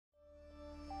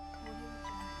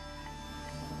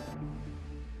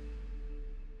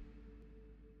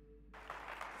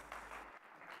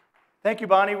Thank you,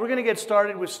 Bonnie. We're going to get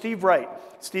started with Steve Wright.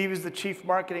 Steve is the Chief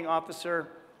Marketing Officer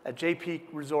at J Peak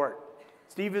Resort.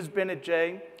 Steve has been at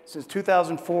J since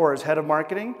 2004 as head of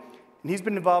marketing, and he's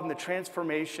been involved in the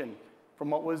transformation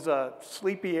from what was a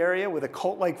sleepy area with a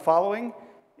cult-like following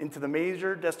into the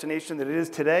major destination that it is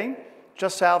today,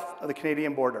 just south of the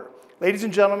Canadian border. Ladies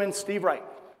and gentlemen, Steve Wright.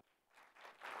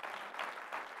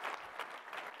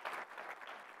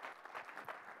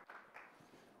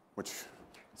 Which?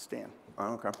 Stand.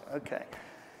 Oh, okay. Okay.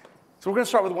 So we're going to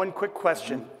start with one quick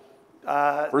question.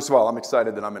 First of all, I'm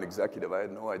excited that I'm an executive. I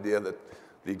had no idea that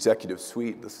the executive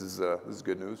suite, this is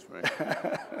good news for me.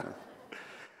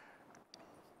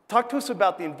 Talk to us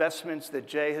about the investments that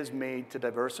Jay has made to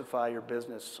diversify your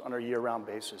business on a year-round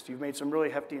basis. You've made some really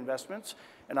hefty investments,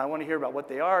 and I want to hear about what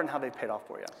they are and how they paid off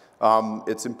for you.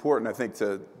 It's important, I think,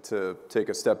 to take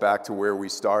a step back to where we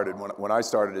started. When I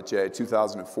started at Jay,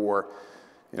 2004,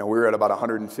 we were at about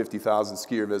 150,000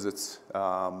 skier visits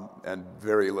and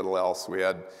very little else. We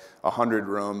had 100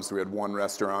 rooms, we had one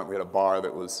restaurant, we had a bar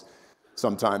that was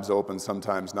sometimes open,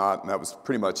 sometimes not, and that was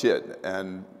pretty much it.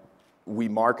 And we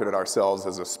marketed ourselves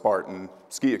as a Spartan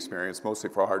ski experience, mostly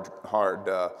for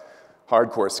hardcore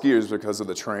skiers because of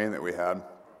the terrain that we had.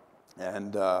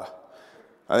 And I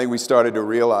think we started to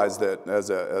realize that as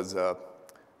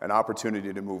an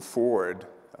opportunity to move forward,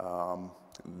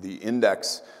 the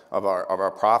index of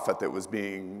our profit that was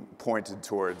being pointed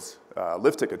towards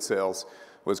lift ticket sales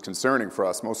was concerning for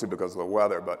us, mostly because of the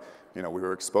weather, but we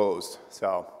were exposed.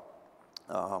 So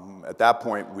at that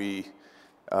point, we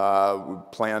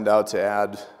planned out to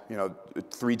add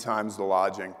 3 times the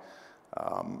lodging,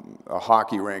 a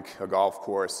hockey rink, a golf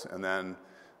course, and then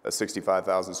a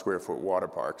 65,000 square foot water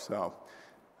park. So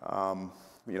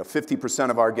 50%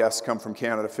 of our guests come from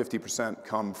Canada, 50%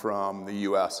 come from the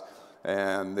US.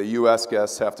 And the US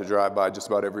guests have to drive by just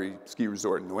about every ski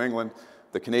resort in New England.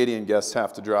 The Canadian guests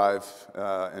have to drive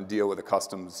and deal with a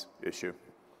customs issue.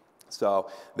 So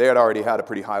they had already had a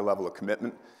pretty high level of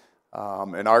commitment.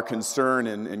 And our concern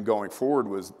in going forward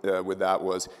with that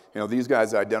was, these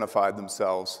guys identified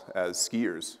themselves as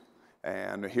skiers.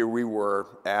 And here we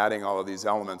were adding all of these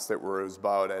elements that were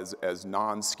about as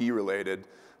non-ski related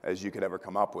as you could ever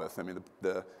come up with. I mean,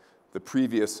 the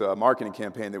previous marketing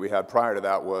campaign that we had prior to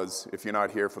that was, if you're not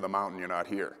here for the mountain, you're not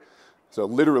here. So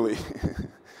literally,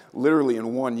 literally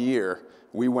in 1 year,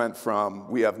 we went from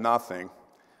we have nothing,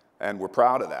 and we're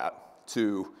proud of that,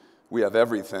 to we have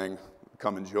everything,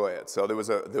 come enjoy it. So there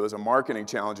was a marketing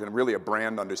challenge and really a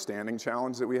brand understanding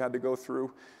challenge that we had to go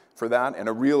through for that, and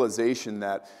a realization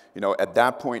that, at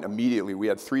that point immediately, we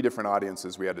had 3 different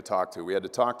audiences we had to talk to. We had to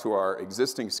talk to our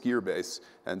existing skier base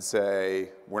and say,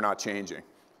 we're not changing.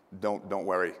 Don't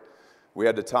worry. We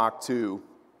had to talk to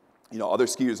other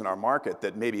skiers in our market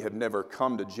that maybe had never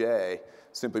come to Jay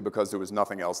simply because there was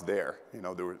nothing else there. They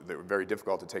were very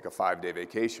difficult to take a 5-day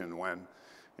vacation when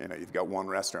you've got one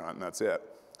restaurant and that's it.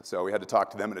 So we had to talk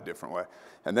to them in a different way.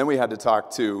 And then we had to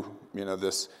talk to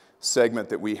this segment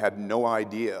that we had no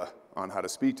idea on how to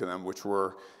speak to them, which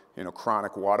were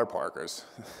chronic water parkers.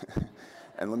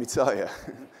 And let me tell you,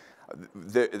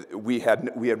 we had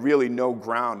really no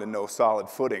ground and no solid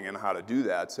footing in how to do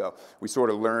that. So we sort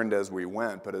of learned as we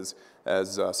went. But as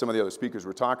some of the other speakers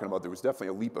were talking about, there was definitely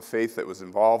a leap of faith that was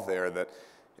involved there, that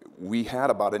we had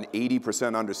about an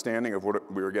 80% understanding of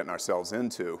what we were getting ourselves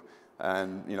into.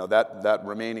 And that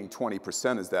remaining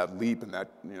 20% is that leap and that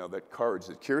that courage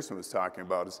that Kirsten was talking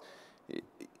about. Is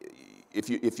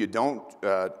if you don't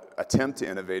attempt to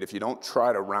innovate, if you don't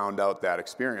try to round out that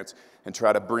experience and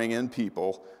try to bring in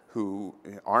people who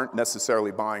aren't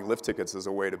necessarily buying lift tickets as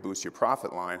a way to boost your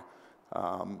profit line,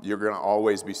 you're going to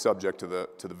always be subject to the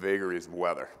vagaries of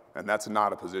weather, and that's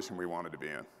not a position we wanted to be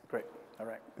in. Great. All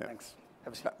right. Yeah. Thanks.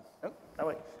 Have a seat. Oh, that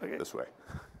way. Okay. This way.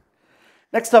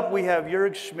 Next up, we have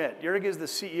Juerg Schmid. Juerg is the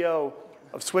CEO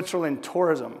of Switzerland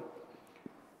Tourism.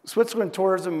 Switzerland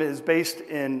Tourism is based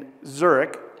in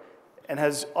Zurich and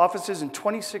has offices in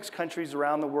 26 countries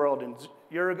around the world, and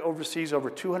Juerg oversees over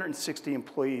 260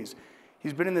 employees.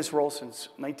 He's been in this role since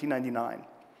 1999.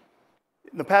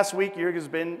 In the past week, Juerg has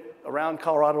been around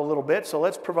Colorado a little bit, so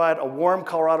let's provide a warm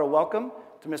Colorado welcome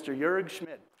to Mr. Juerg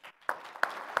Schmid.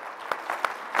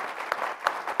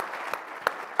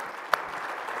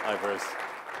 Hi, Bruce.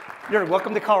 Juerg,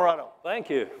 welcome to Colorado. Thank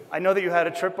you. I know that you had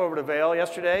a trip over to Vail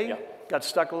yesterday. Yeah. Got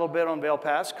stuck a little bit on Vail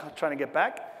Pass, trying to get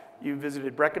back. You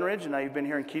visited Breckenridge, and now you've been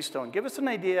here in Keystone. Give us an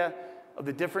idea of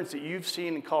the difference that you've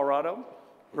seen in Colorado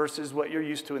versus what you're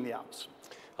used to in the Alps.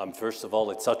 First of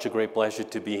all, it's such a great pleasure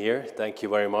to be here. Thank you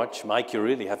very much. Mike, you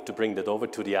really have to bring that over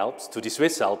to the Alps, to the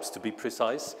Swiss Alps to be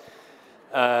precise.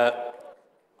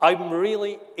 I'm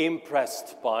really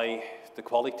impressed by the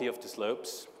quality of the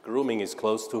slopes. Grooming is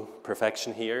close to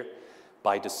perfection here,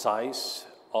 by the size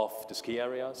of the ski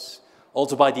areas,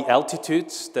 also by the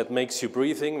altitudes that makes you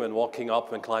breathing when walking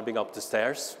up and climbing up the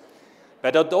stairs.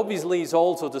 But that obviously is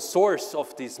also the source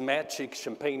of this magic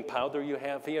champagne powder you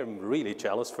have here. I'm really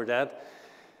jealous for that.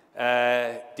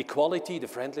 The quality, the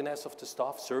friendliness of the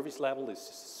staff, service level is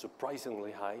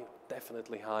surprisingly high,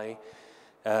 definitely high.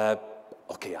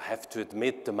 Okay, I have to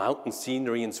admit the mountain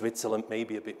scenery in Switzerland may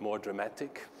be a bit more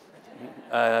dramatic.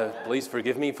 Please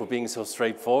forgive me for being so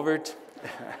straightforward.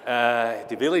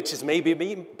 The villages may be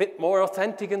a bit more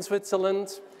authentic in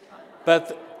Switzerland,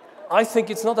 but I think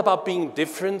it's not about being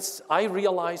different. I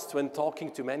realized when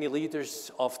talking to many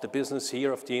leaders of the business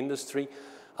here, of the industry,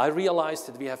 I realized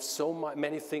that we have so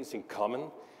many things in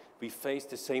common. We face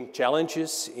the same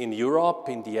challenges in Europe,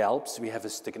 in the Alps. We have a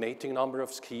stagnating number of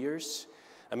skiers.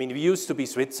 I mean, we used to be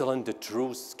Switzerland, the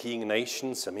true skiing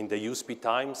nations. I mean, there used to be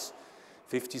times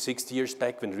 50, 60 years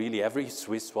back when really every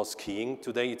Swiss was skiing.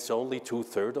 Today, it's only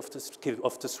 2/3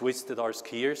 of the Swiss that are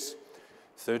skiers,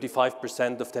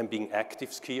 35% of them being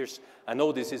active skiers. I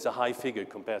know this is a high figure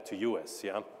compared to US,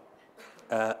 yeah?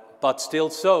 But still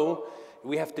so,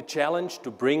 we have the challenge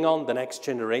to bring on the next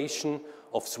generation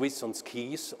of Swiss on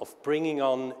skis, of bringing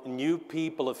on new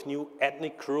people, of new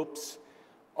ethnic groups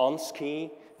on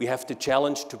ski. We have the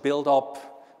challenge to build up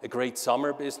a great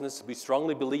summer business. We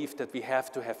strongly believe that we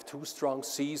have to have 2 strong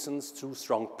seasons, 2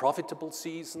 strong profitable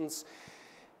seasons.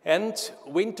 And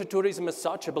winter tourism as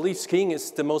such, I believe skiing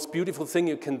is the most beautiful thing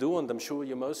you can do, and I'm sure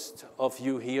most of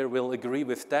you here will agree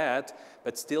with that,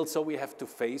 but still so we have to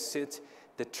face it.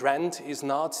 The trend is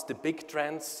not, the big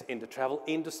trends in the travel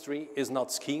industry is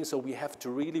not skiing, so we have to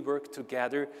really work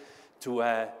together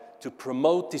to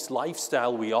promote this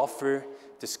lifestyle we offer,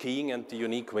 the skiing and the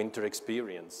unique winter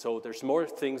experience. So there's more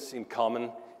things in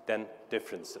common than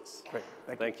differences. Great,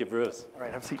 thank you, Bruce. All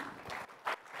right, have a seat.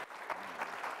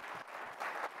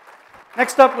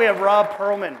 Next up, we have Rob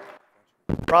Perlman.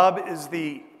 Rob is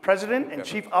the President and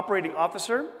Chief Operating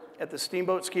Officer at the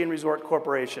Steamboat Ski and Resort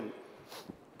Corporation.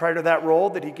 Prior to that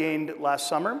role that he gained last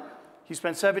summer, he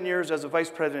spent 7 years as a Vice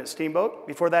President at Steamboat.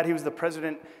 Before that, he was the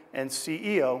President and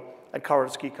CEO at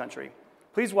Colorado Ski Country.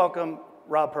 Please welcome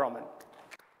Rob Perlman.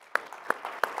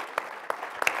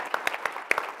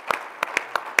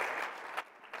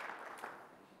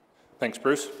 Thanks,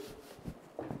 Bruce.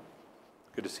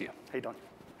 Good to see you. How you doing?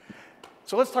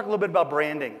 So let's talk a little bit about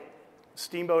branding.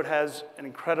 Steamboat has an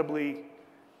incredibly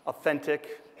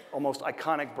authentic, almost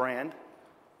iconic brand.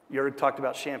 Juerg talked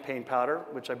about champagne powder,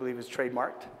 which I believe is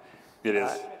trademarked. It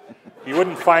is. You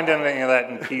wouldn't find anything of that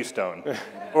in Keystone,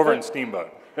 over in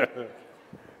Steamboat.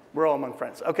 We're all among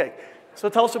friends. Okay, so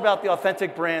tell us about the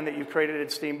authentic brand that you've created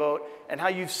at Steamboat and how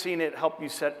you've seen it help you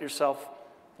set yourself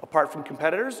apart from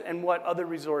competitors and what other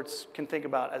resorts can think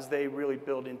about as they really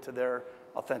build into their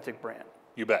authentic brand.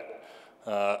 You bet.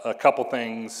 A couple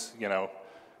things, you know,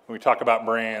 when we talk about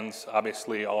brands,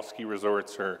 obviously all ski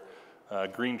resorts are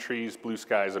green trees, blue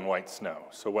skies, and white snow.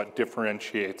 So what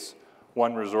differentiates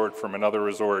one resort from another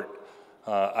resort?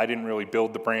 I didn't really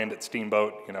build the brand at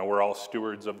Steamboat. You know, we're all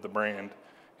stewards of the brand.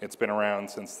 It's been around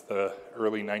since the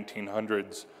early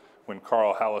 1900s when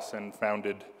Carl Hallison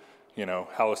founded, you know,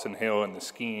 Hallison Hill and the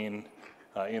skiing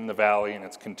in the valley, and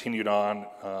it's continued on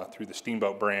through the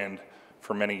Steamboat brand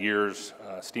for many years.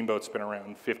 Steamboat's been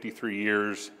around 53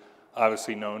 years,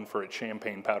 obviously known for its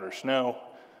champagne powder snow.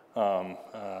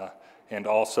 And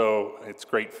also its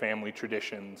great family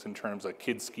traditions in terms of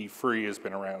Kids Ski Free has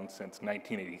been around since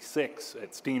 1986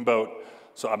 at Steamboat,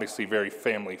 so obviously very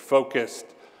family focused.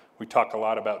 We talk a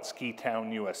lot about Ski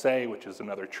Town USA, which is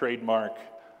another trademark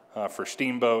for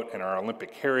Steamboat, and our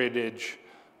Olympic heritage,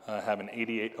 having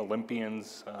 88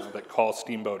 Olympians that call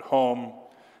Steamboat home,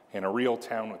 and a real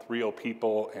town with real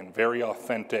people and very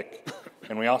authentic.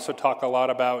 And we also talk a lot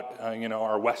about you know,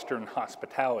 our Western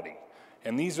hospitality.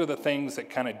 And these are the things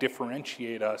that kind of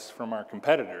differentiate us from our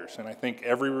competitors. And I think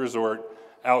every resort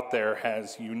out there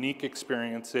has unique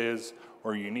experiences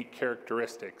or unique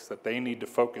characteristics that they need to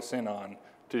focus in on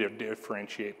to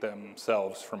differentiate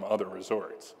themselves from other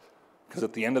resorts. Because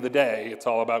at the end of the day, it's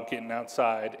all about getting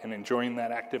outside and enjoying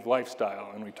that active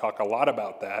lifestyle. And we talk a lot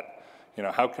about that. You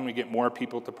know, how can we get more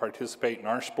people to participate in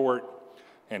our sport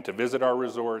and to visit our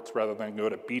resorts rather than go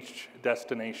to beach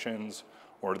destinations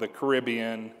or the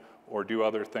Caribbean or do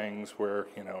other things where,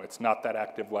 you know, it's not that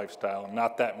active lifestyle,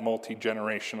 not that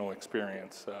multi-generational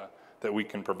experience that we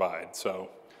can provide. So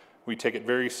we take it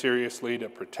very seriously to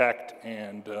protect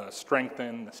and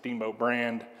strengthen the Steamboat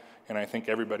brand, and I think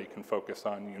everybody can focus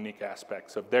on unique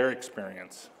aspects of their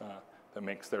experience that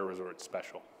makes their resort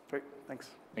special. Great,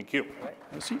 thanks. Thank you. All right,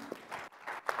 have a seat.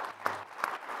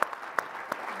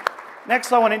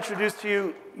 Next, I want to introduce to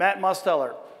you Matt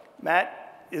Mosteller.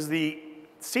 Matt is the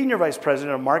Senior Vice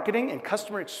President of Marketing and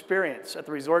Customer Experience at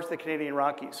the resorts of the Canadian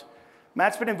Rockies.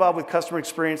 Matt's been involved with customer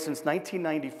experience since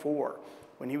 1994,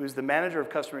 when he was the manager of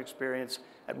customer experience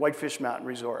at Whitefish Mountain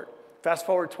Resort. Fast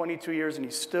forward 22 years, and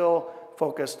he's still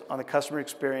focused on the customer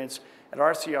experience at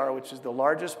RCR, which is the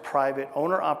largest private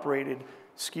owner-operated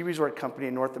ski resort company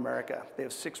in North America. They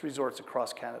have 6 resorts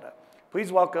across Canada.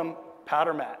 Please welcome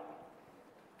Powder Matt.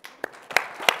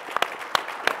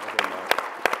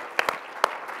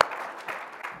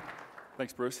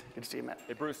 Thanks, Bruce. Good to see you, Matt.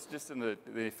 Hey, Bruce, just in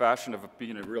the fashion of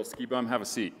being a real ski bum, have a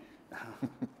seat.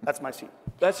 That's my seat.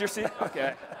 That's your seat?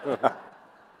 Okay.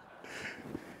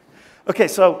 Okay,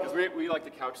 so... Because we like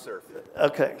to couch surf.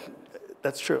 Okay,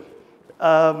 that's true.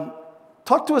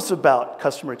 Talk to us about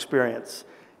customer experience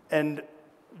and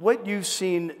what you've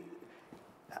seen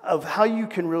of how you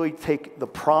can really take the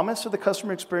promise of the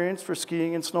customer experience for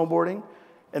skiing and snowboarding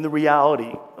and the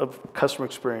reality of customer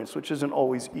experience, which isn't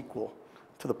always equal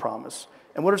to the promise.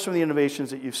 And what are some of the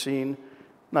innovations that you've seen,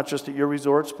 not just at your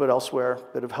resorts, but elsewhere,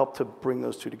 that have helped to bring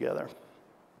those two together?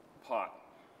 Pot.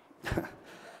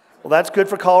 Well, that's good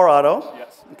for Colorado.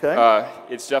 Yes. Okay.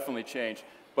 It's definitely changed.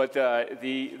 But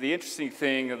the interesting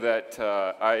thing that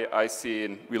I see,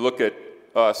 and we look at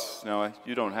us, no,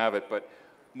 you don't have it, but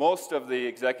most of the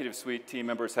executive suite team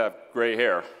members have gray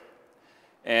hair.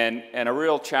 And a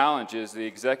real challenge is the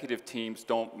executive teams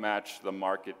don't match the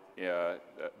market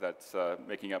that's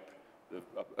making up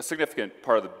a significant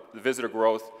part of the visitor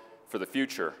growth for the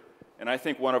future. And I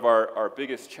think one of our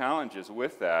biggest challenges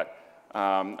with that,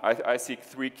 I see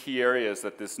 3 key areas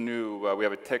that this new, we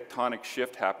have a tectonic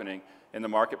shift happening in the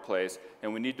marketplace,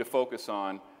 and we need to focus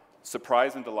on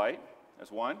surprise and delight as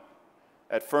one.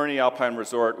 At Fernie Alpine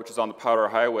Resort, which is on the Powder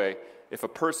Highway, if a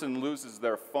person loses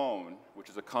their phone, which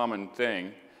is a common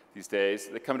thing these days,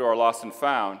 they come to our Lost and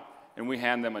Found, and we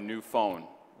hand them a new phone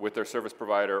with their service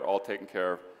provider all taken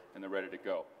care of, and they're ready to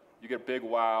go. You get a big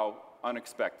wow,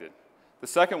 unexpected. The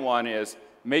second one is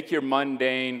make your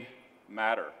mundane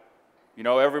matter. You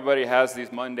know, everybody has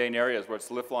these mundane areas where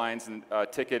it's lift lines and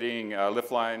ticketing,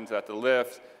 lift lines at the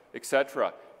lift,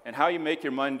 etc. And how you make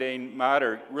your mundane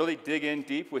matter, really dig in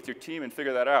deep with your team and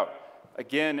figure that out.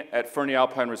 Again, at Fernie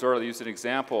Alpine Resort, I'll use an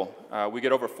example. We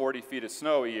get over 40 feet of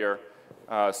snow a year,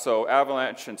 so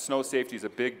avalanche and snow safety is a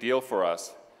big deal for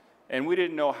us. And we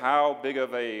didn't know how big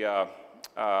of a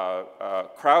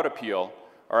crowd appeal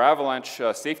our avalanche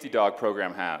safety dog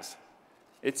program has.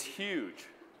 It's huge.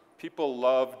 People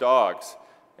love dogs,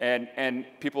 and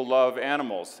people love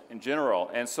animals in general.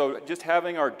 And so just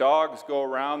having our dogs go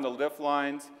around the lift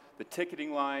lines, the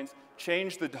ticketing lines,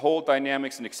 change the whole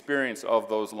dynamics and experience of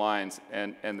those lines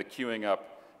and the queuing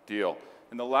up deal.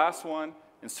 And the last one,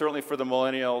 and certainly for the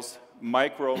millennials,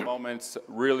 micro moments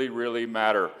really, really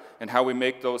matter, and how we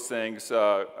make those things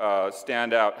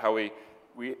stand out, how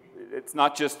it's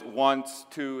not just once,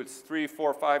 2, it's 3,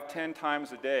 4, 5, 10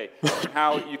 times a day, and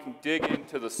how you can dig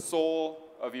into the soul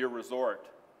of your resort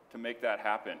to make that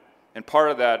happen. And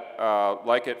part of that,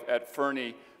 like at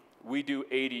Fernie, we do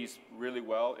 80s really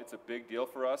well. It's a big deal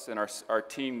for us, and our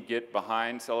team get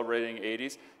behind celebrating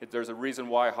 80s. There's a reason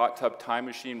why Hot Tub Time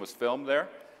Machine was filmed there.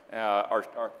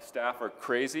 Our staff are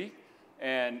crazy,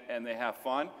 and they have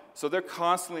fun. So they're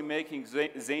constantly making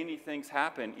zany things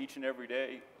happen each and every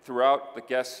day throughout the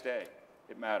guest stay.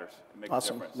 It matters. It makes a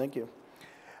difference. Awesome. Thank you.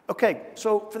 Okay,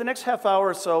 so for the next half hour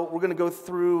or so, we're going to go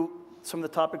through some of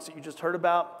the topics that you just heard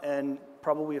about and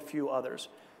probably a few others.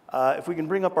 If we can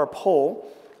bring up our poll,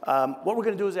 what we're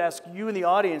going to do is ask you in the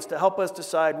audience to help us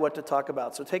decide what to talk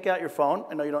about. So take out your phone.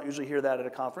 I know you don't usually hear that at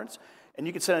a conference. And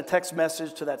you can send a text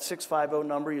message to that 650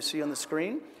 number you see on the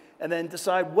screen, and then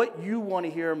decide what you want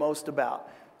to hear most about.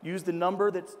 Use the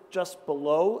number that's just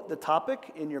below the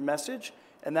topic in your message,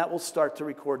 and that will start to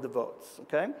record the votes,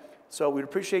 okay? So we'd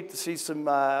appreciate to see some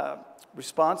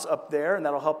response up there, and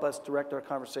that'll help us direct our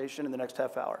conversation in the next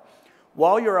half hour.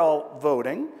 While you're all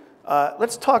voting,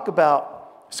 let's talk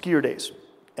about skier days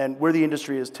and where the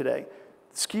industry is today.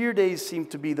 Skier days seem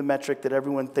to be the metric that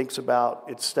everyone thinks about.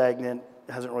 It's stagnant,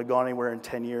 it hasn't really gone anywhere in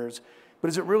 10 years. But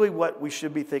is it really what we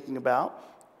should be thinking about?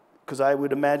 Because I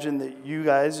would imagine that you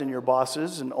guys and your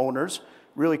bosses and owners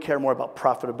really care more about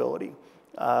profitability.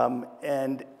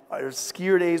 And are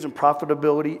skier days and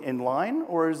profitability in line,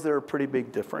 or is there a pretty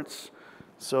big difference?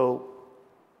 So,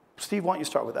 Steve, why don't you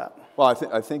start with that? Well,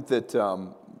 I think that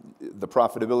the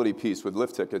profitability piece with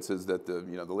lift tickets is that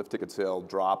the lift ticket sale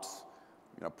drops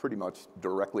pretty much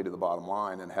directly to the bottom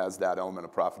line and has that element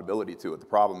of profitability to it. The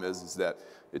problem is that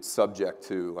it's subject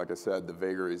to, like I said, the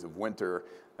vagaries of winter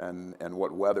and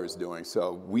what weather's doing.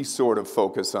 So we sort of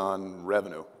focus on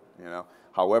revenue. you know,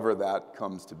 however that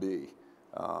comes to be.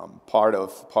 Part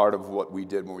of what we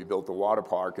did when we built the water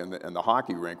park and the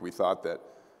hockey rink, we thought that,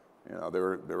 you know, there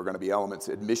were going to be elements,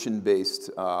 admission-based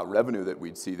revenue that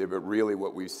we'd see there, but really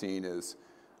what we've seen is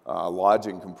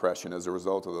lodging compression as a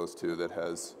result of those two that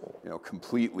has, you know,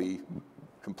 completely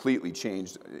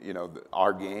changed, you know,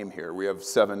 our game here. We have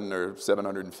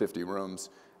 750 rooms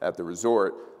at the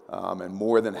resort, and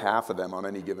more than half of them on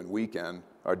any given weekend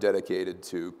are dedicated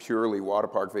to purely water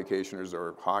park vacationers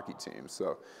or hockey teams.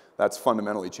 So that's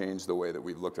fundamentally changed the way that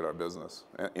we've looked at our business,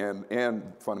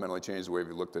 and fundamentally changed the way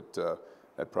we looked at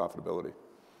profitability.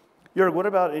 Juerg, what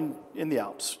about in the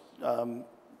Alps?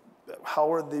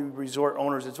 How are the resort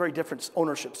owners? It's very different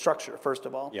ownership structure, first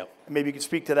of all. Yeah. And maybe you could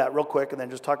speak to that real quick, and then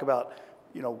just talk about,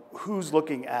 you know, who's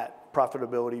looking at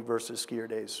profitability versus skier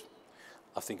days.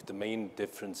 I think the main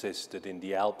difference is that in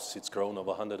the Alps, it's grown over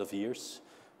 100 years.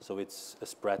 So it's a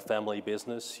spread family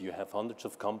business. You have hundreds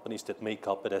of companies that make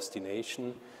up a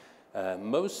destination.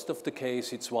 Most of the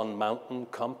case, it's one mountain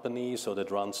company, so that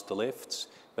runs the lifts,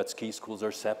 but ski schools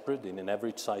are separate. In an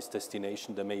average size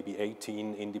destination, there may be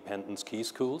 18 independent ski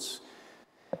schools.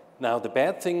 Now, the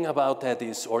bad thing about that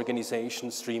is organization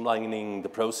streamlining the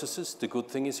processes. The good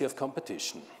thing is you have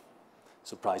competition,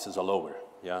 so prices are lower,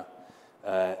 yeah?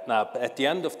 Now, at the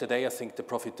end of the day, I think the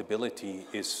profitability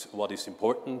is what is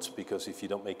important, because if you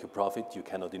don't make a profit, you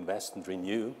cannot invest and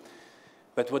renew.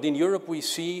 But what in Europe we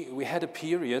see, we had a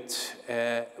period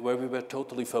where we were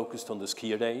totally focused on the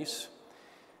skier days.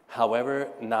 However,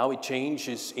 now it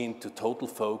changes into total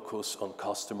focus on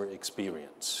customer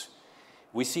experience.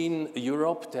 We see in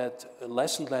Europe that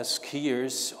less and less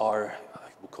skiers are, I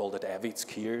would call that avid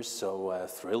skiers, so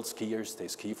thrill skiers, they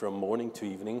ski from morning to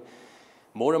evening.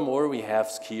 More and more we have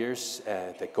skiers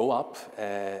that go up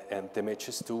and they may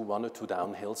just do 1 or 2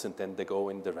 downhills and then they go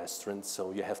in the restaurants.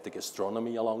 So you have the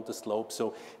gastronomy along the slope.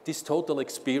 So this total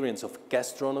experience of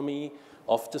gastronomy,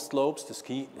 of the slopes, the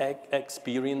ski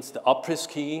experience, the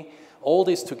après-ski, all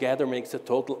this together makes the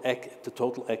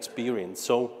total experience.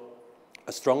 So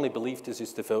I strongly believe this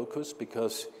is the focus,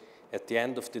 because at the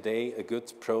end of the day, a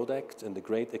good product and a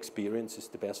great experience is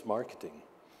the best marketing.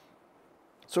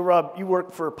 So Rob, you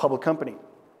work for a public company,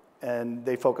 and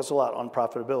they focus a lot on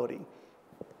profitability.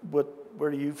 Where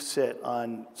do you sit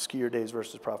on skier days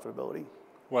versus profitability?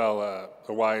 Well,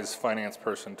 a wise finance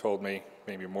person told me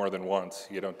maybe more than once,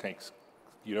 you don't take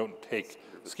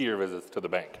skier visits to the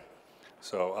bank.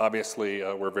 So obviously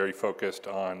we're very focused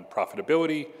on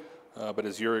profitability, but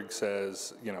as Juerg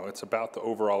says, you know, it's about the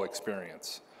overall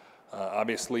experience.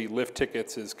 Obviously lift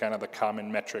tickets is kind of the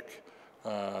common metric.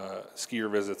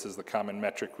 Skier visits is the common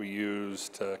metric we use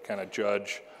to kind of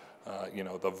judge, you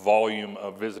know, the volume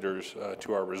of visitors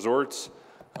to our resorts.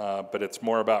 But it's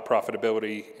more about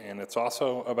profitability, and it's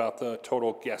also about the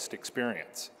total guest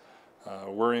experience.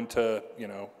 We're into, you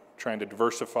know, trying to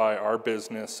diversify our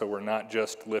business, so we're not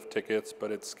just lift tickets,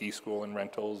 but it's ski school and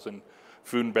rentals and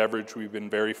food and beverage. We've been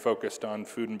very focused on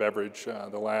food and beverage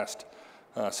the last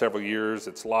several years.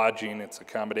 It's lodging, it's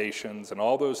accommodations, and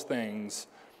all those things.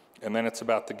 And then it's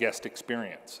about the guest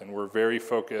experience. And we're very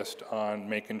focused on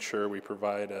making sure we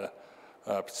provide a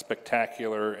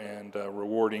spectacular and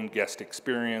rewarding guest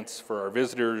experience for our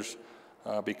visitors,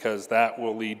 because that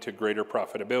will lead to greater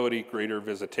profitability, greater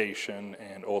visitation,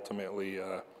 and ultimately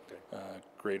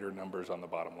greater numbers on the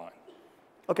bottom line.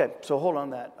 Okay, so hold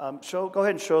on that. Go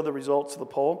ahead and show the results of the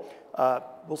poll.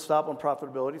 We'll stop on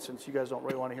profitability since you guys don't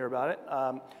really want to hear about it.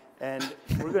 And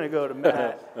we're going to go to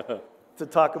Matt to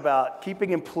talk about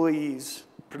keeping employees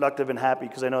productive and happy,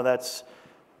 because I know that's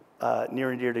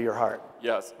near and dear to your heart.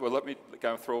 Yes. Well, let me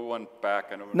kind of throw one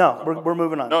back. No, we're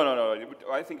moving on. No.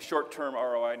 I think short-term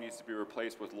ROI needs to be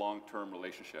replaced with long-term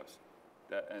relationships.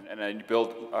 And then you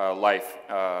build life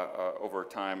over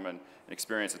time and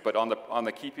experiences. But on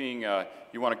the keeping,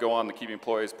 you want to go on the keeping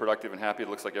employees productive and happy. It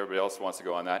looks like everybody else wants to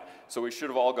go on that. So we should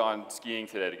have all gone skiing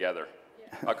today together.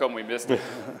 Yeah. How come we missed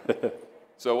it?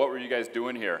 So what were you guys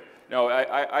doing here? No,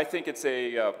 I think it's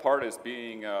a part is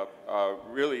being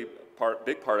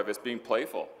big part of it is being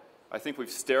playful. I think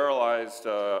we've sterilized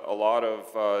a lot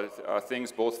of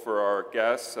things both for our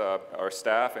guests, our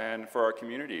staff, and for our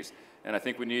communities. And I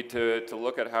think we need to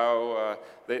look at how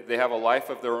they have a life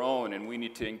of their own, and we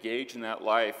need to engage in that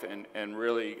life and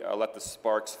really let the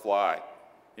sparks fly.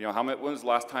 You know, when was the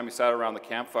last time you sat around the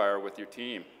campfire with your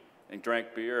team and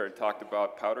drank beer and talked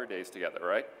about powder days together,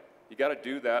 right? You got to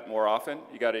do that more often.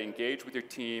 You got to engage with your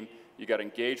team. You got to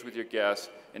engage with your guests,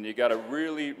 and you got to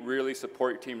really, really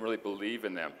support your team, really believe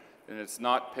in them. And it's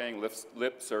not paying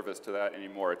lip service to that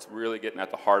anymore. It's really getting at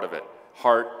the heart of it,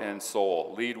 heart and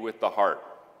soul. Lead with the heart.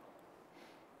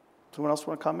 Someone else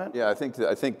want to comment? Yeah, I think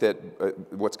that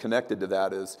what's connected to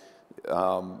that is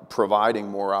providing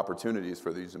more opportunities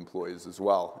for these employees as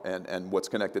well. And what's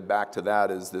connected back to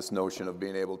that is this notion of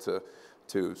being able to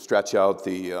stretch out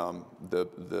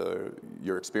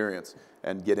your experience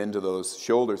and get into those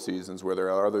shoulder seasons where there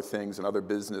are other things and other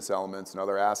business elements and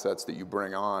other assets that you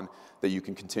bring on that you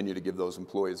can continue to give those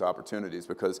employees opportunities.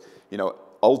 Because,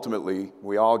 ultimately,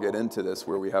 we all get into this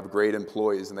where we have great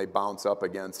employees and they bounce up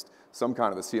against some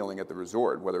kind of a ceiling at the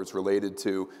resort, whether it's related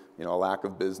to, a lack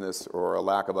of business or a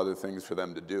lack of other things for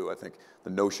them to do. I think the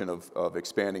notion of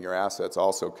expanding your assets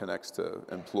also connects to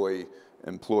employee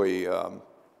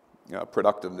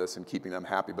productiveness and keeping them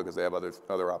happy because they have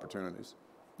other opportunities.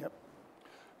 Yep.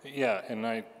 Yeah, and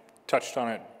I touched on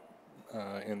it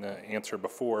in the answer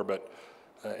before, but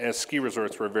as ski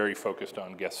resorts, we're very focused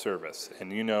on guest service.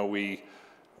 And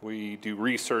we do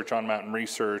research on mountain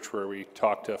research where we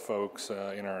talk to folks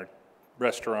in our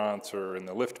restaurants or in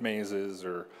the lift mazes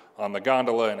or on the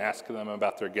gondola and ask them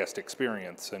about their guest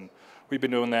experience. And we've been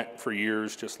doing that for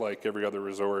years, just like every other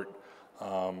resort,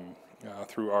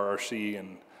 through RRC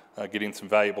and getting some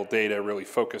valuable data really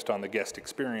focused on the guest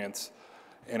experience.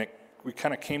 And we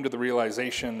kind of came to the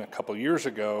realization a couple years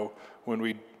ago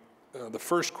when the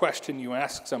first question you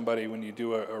ask somebody when you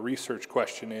do a research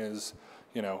question is,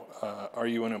 are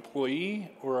you an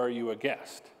employee or are you a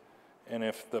guest? And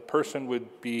if the person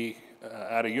would be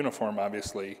out of uniform,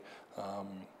 obviously,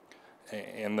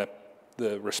 and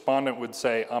the respondent would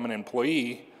say, I'm an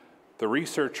employee, the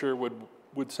researcher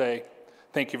would say,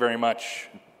 thank you very much,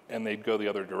 and they'd go the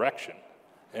other direction.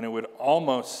 And it would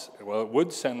it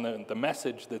would send the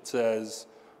message that says,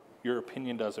 your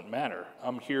opinion doesn't matter.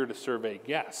 I'm here to survey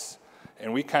guests.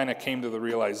 And we kind of came to the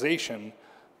realization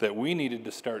that we needed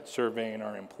to start surveying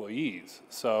our employees.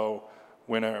 So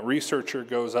when a researcher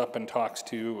goes up and talks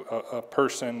to a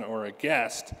person or a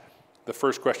guest, the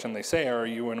first question they say, are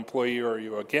you an employee or are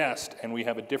you a guest? And we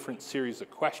have a different series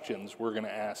of questions we're going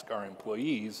to ask our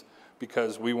employees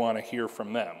because we want to hear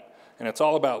from them. And it's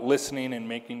all about listening and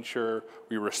making sure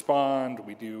we respond.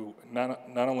 We do not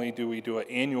only do we do an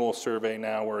annual survey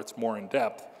now where it's more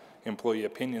in-depth, employee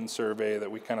opinion survey that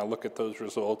we kind of look at those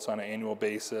results on an annual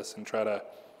basis and try to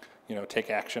take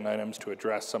action items to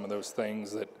address some of those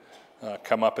things that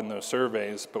come up in those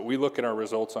surveys. But we look at our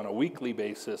results on a weekly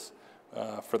basis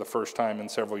for the first time in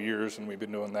several years, and we've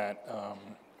been doing that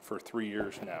for 3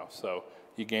 years now. So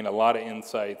you gain a lot of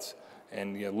insights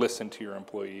and you listen to your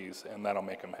employees, and that'll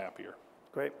make them happier.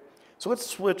 Great. So let's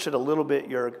switch it a little bit,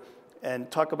 Juerg, and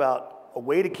talk about a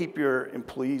way to keep your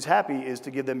employees happy is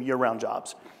to give them year-round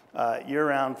jobs,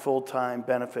 year-round full-time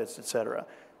benefits, et cetera.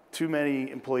 Too many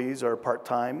employees are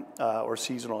part-time or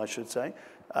seasonal, I should say,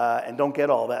 and don't get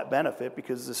all that benefit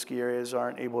because the ski areas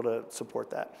aren't able to support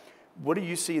that. What do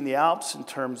you see in the Alps in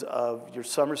terms of your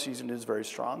summer season is very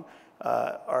strong?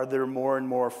 Are there more and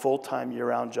more full-time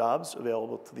year-round jobs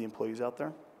available to the employees out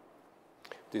there?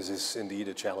 This is indeed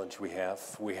a challenge we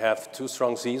have. We have 2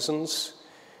 strong seasons,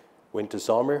 winter,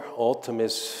 summer. Autumn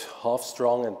is half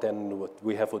strong, and then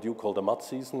we have what you call the mud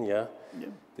season, yeah? Yeah.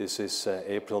 This is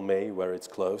April, May, where it's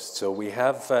closed. So we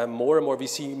have more and more, we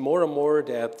see more and more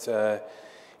that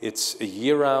it's a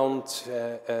year-round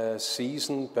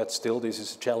season, but still this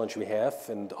is a challenge we have.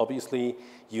 And obviously,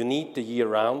 you need the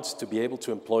year-round to be able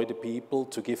to employ the people,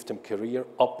 to give them career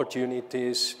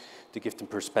opportunities, to give them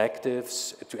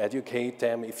perspectives, to educate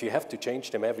them. If you have to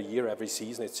change them every year, every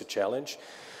season, it's a challenge.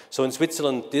 So in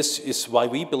Switzerland, this is why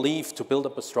we believe to build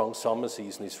up a strong summer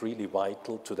season is really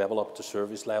vital to develop the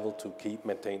service level, to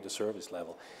maintain the service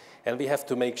level. And we have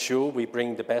to make sure we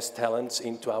bring the best talents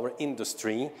into our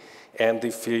industry. And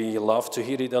if you love to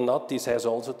hear it or not, this has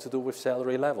also to do with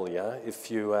salary level, yeah? If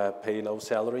you pay low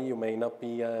salary, you may not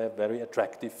be very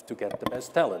attractive to get the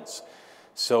best talents.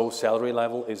 So salary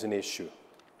level is an issue.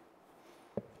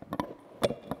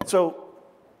 So,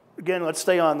 again, let's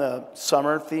stay on the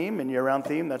summer theme and year-round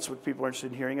theme. That's what people are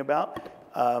interested in hearing about.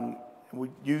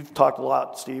 You've talked a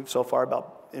lot, Steve, so far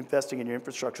about investing in your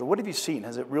infrastructure. What have you seen?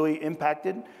 Has it really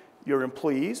impacted your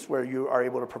employees where you are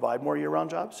able to provide more year-round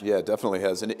jobs? Yeah, it definitely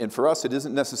has. And for us, it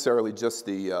isn't necessarily just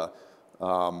the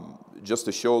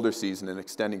shoulder season and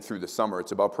extending through the summer.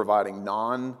 It's about providing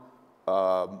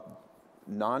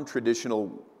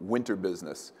non-traditional winter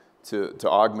business to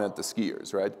augment the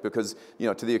skiers, right? Because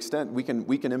to the extent we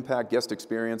can impact guest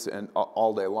experience and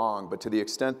all day long, but to the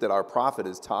extent that our profit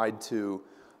is tied to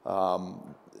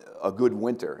a good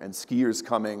winter and skiers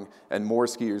coming and more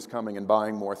skiers coming and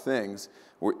buying more things,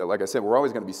 like I said, we're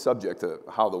always going to be subject to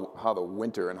how the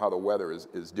winter and how the weather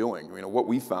is doing. What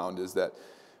we found is that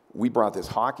we brought this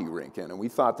hockey rink in, and we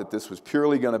thought that this was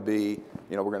purely going to be,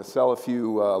 you know, we're going to sell a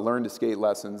few learn to skate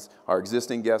lessons. Our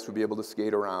existing guests would be able to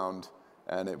skate around,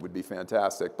 and it would be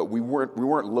fantastic. But we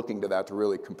weren't looking to that to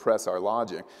really compress our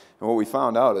lodging. And what we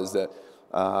found out is that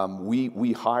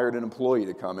we hired an employee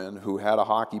to come in who had a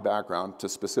hockey background to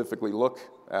specifically look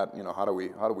at, you know, how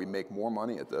do we make more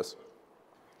money at this.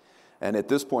 And at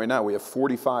this point now, we have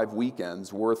 45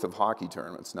 weekends worth of hockey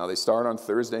tournaments. Now, they start on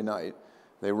Thursday night.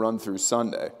 They run through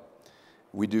Sunday.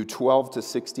 We do 12 to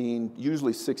 16,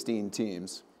 usually 16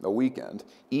 teams a weekend.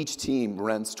 Each team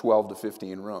rents 12 to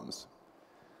 15 rooms.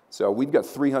 So we've got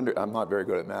 300, I'm not very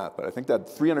good at math, but I think that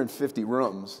 350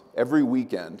 rooms every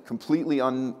weekend, completely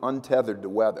untethered to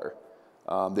weather,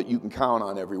 that you can count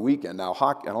on every weekend. Now,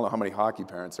 hockey, I don't know how many hockey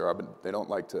parents there are, but they don't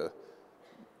like to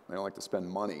spend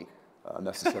money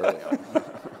necessarily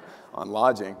on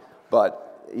lodging.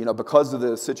 But, you know, because of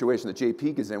the situation that Jay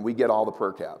Peak is in, we get all the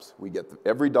per caps. We get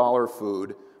every dollar of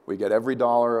food. We get every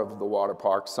dollar of the water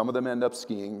park. Some of them end up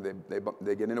skiing.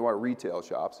 They get into our retail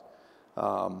shops.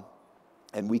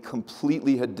 And we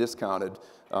completely had discounted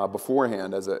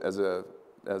beforehand as a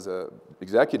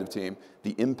executive team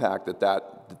the impact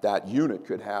that unit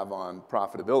could have on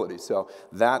profitability. So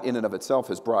that in and of itself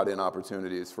has brought in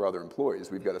opportunities for other employees.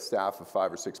 We've got a staff of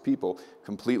 5 or 6 people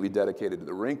completely dedicated to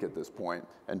the rink at this point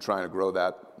and trying to grow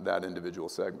that individual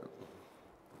segment.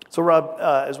 So Rob,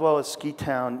 as well as Ski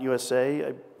Town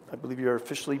USA, I believe you're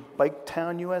officially Bike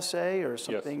Town USA or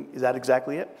something. Yes. Is that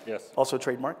exactly it? Yes. Also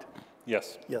trademarked?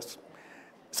 Yes. Yes.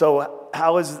 So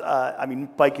how is, I mean,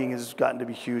 biking has gotten to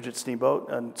be huge at Steamboat,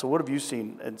 and so what have you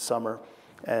seen in summer,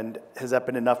 and has that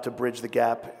been enough to bridge the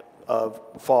gap of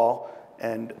fall,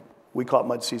 and we call it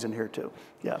mud season here too?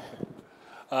 Yeah.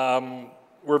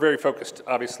 We're very focused,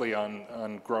 obviously,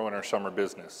 on growing our summer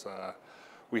business.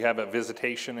 We have a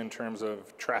visitation in terms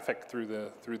of traffic through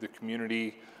the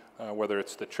community, whether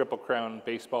it's the Triple Crown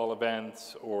baseball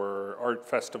events or art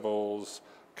festivals,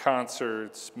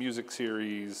 concerts, music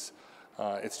series.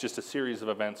 It's just a series of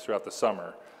events throughout the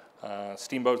summer.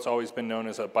 Steamboat's always been known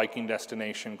as a biking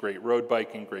destination, great road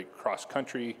biking, great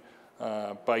cross-country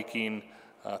biking.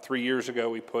 3 years ago,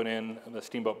 we put in the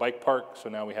Steamboat Bike Park, so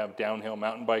now we have downhill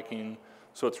mountain biking.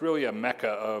 So it's really a mecca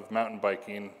of mountain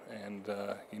biking, and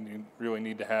you really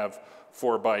need to have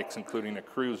 4 bikes, including a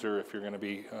cruiser, if you're going to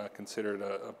be considered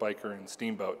a biker in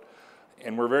Steamboat.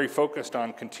 And we're very focused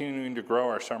on continuing to grow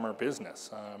our summer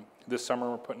business. This summer,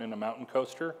 we're putting in a mountain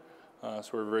coaster.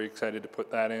 So we're very excited to put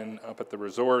that in up at the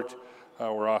resort.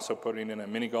 We're also putting in a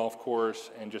mini golf course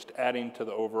and just adding to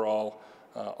the overall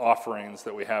offerings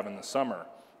that we have in the summer,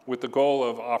 with the goal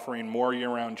of offering more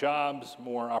year-round jobs,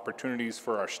 more opportunities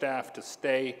for our staff to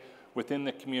stay within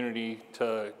the community,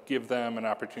 to give them an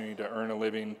opportunity to earn a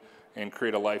living and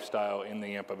create a lifestyle in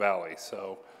the Yampa Valley.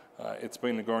 So it's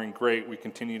been going great. We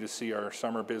continue to see our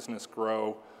summer business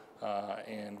grow.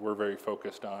 And we're very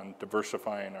focused on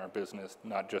diversifying our business,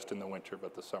 not just in the winter,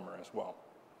 but the summer as well.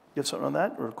 You have something on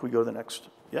that, or can we go to the next?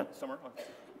 Yeah? Summer?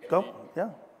 Go, yeah.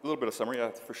 A little bit of summer, yeah,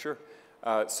 for sure.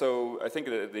 So I think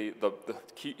the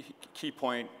key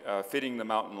point, fitting the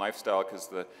mountain lifestyle, because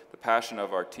the passion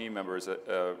of our team members,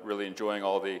 really enjoying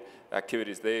all the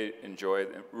activities they enjoy,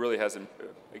 it really has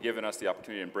given us the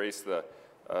opportunity to embrace the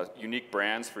unique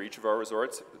brands for each of our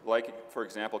resorts. Like, for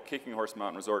example, Kicking Horse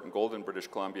Mountain Resort in Golden, British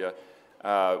Columbia.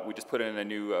 We just put in a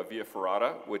new Via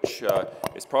Ferrata, which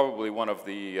is probably one of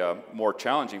the more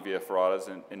challenging Via Ferratas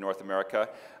in North America.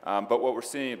 But what we're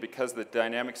seeing, because the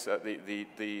dynamics,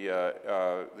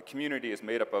 the community is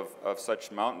made up of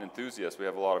such mountain enthusiasts. We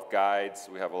have a lot of guides.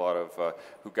 We have a lot of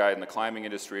who guide in the climbing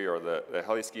industry or the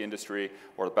heli ski industry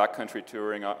or the backcountry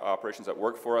touring operations that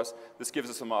work for us. This gives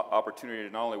us some opportunity to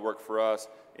not only work for us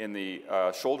in the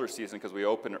shoulder season, because we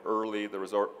open early, the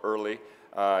resort early,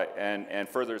 and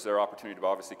furthers their opportunity to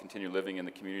obviously continue living in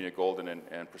the community of Golden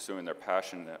and pursuing their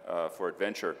passion for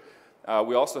adventure.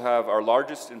 We also have our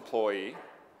largest employee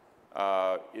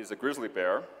is a grizzly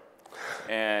bear,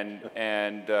 and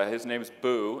his name's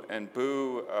Boo. And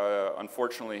Boo,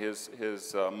 unfortunately,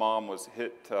 his mom was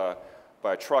hit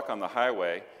by a truck on the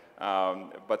highway.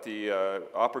 But the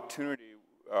opportunity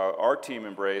our team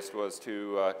embraced was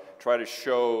to try to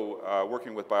show,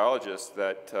 working with biologists,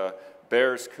 that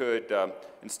bears could,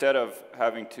 instead of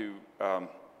having to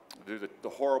do the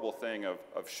horrible thing of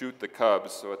shoot the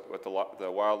cubs, so what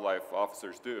the wildlife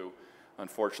officers do,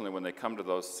 unfortunately, when they come to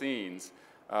those scenes,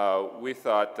 we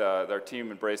thought our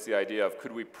team embraced the idea of,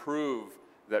 could we prove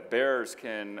that bears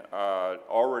can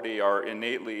already are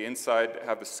innately inside,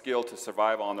 have the skill to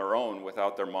survive on their own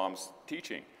without their mom's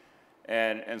teaching.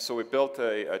 And so we built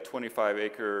a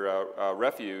 25-acre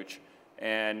refuge,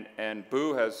 And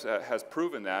Boo has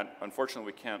proven that.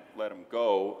 Unfortunately, we can't let him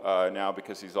go now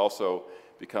because he's also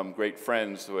become great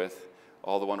friends with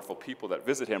all the wonderful people that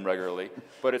visit him regularly.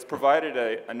 But it's provided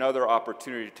another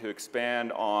opportunity to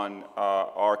expand on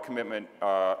our commitment,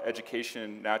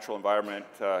 education, natural environment,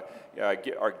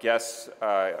 our guests,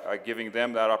 giving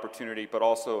them that opportunity, but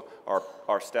also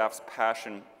our staff's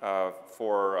passion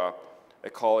for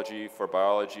ecology, for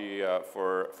biology,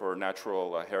 for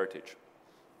natural heritage.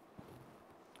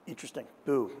 Interesting.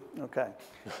 Boo. Okay.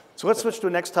 So let's switch to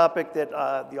the next topic that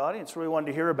the audience really wanted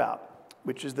to hear about,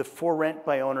 which is the for rent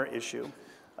by owner issue.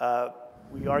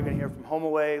 We are going to hear from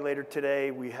HomeAway later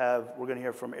today. We're going to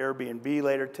hear from Airbnb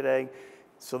later today.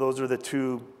 So those are the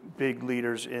two big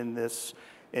leaders in this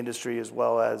industry, as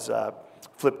well as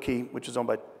Flipkey, which is owned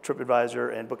by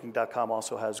TripAdvisor, and Booking.com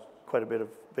also has quite a bit of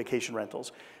vacation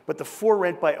rentals. But the for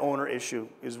rent by owner issue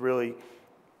is really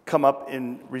come up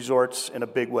in resorts in a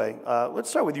big way. Let's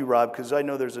start with you, Rob, because I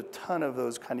know there's a ton of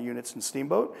those kind of units in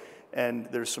Steamboat, and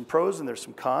there's some pros and there's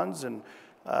some cons, and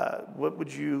what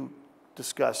would you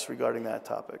discuss regarding that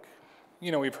topic?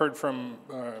 You know, we've heard from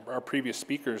our previous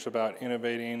speakers about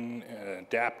innovating,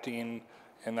 adapting,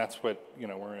 and that's what, you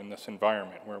know, we're in this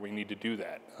environment where we need to do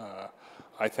that.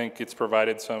 I think it's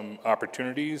provided some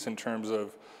opportunities in terms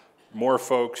of more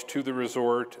folks to the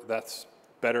resort. That's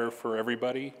better for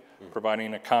everybody.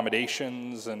 Providing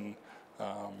accommodations, and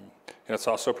it's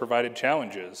also provided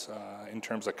challenges in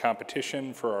terms of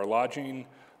competition for our lodging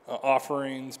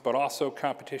offerings, but also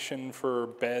competition for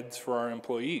beds for our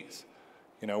employees.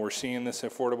 You know, we're seeing this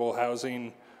affordable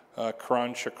housing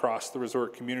crunch across the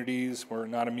resort communities. We're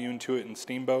not immune to it in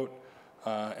Steamboat,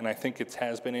 and I think it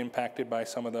has been impacted by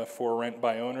some of the for rent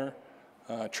by owner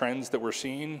trends that we're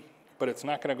seeing, but it's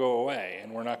not going to go away,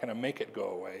 and we're not going to make it go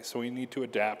away. So we need to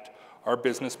adapt our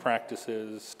business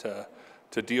practices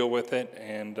to deal with it,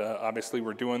 and obviously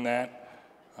we're doing that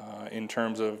in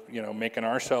terms of, you know, making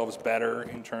ourselves better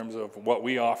in terms of what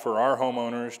we offer our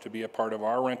homeowners to be a part of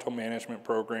our rental management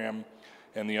program,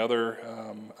 and the other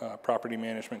property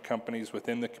management companies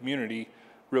within the community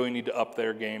really need to up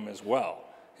their game as well.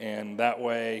 And that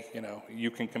way, you know, you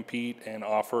can compete and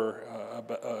offer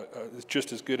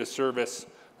just as good a service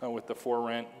with the for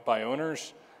rent by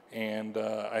owners. And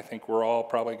I think we're all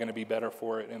probably going to be better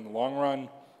for it in the long run,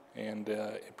 and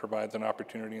it provides an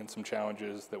opportunity and some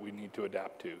challenges that we need to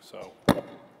adapt to. So, I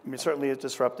mean, certainly it's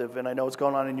disruptive, and I know it's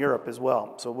going on in Europe as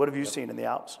well. So what have you seen in the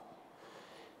Alps?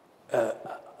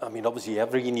 I mean, obviously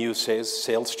every new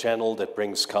sales channel that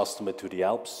brings customer to the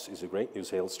Alps is a great new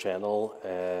sales channel.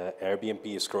 Airbnb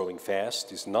is growing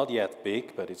fast. It's not yet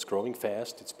big, but it's growing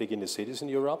fast. It's big in the cities in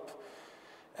Europe.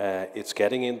 It's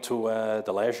getting into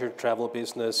the leisure travel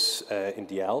business in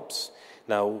the Alps.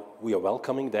 Now, we are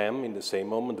welcoming them. In the same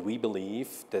moment, we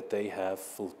believe that they have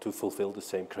to fulfill the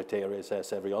same criteria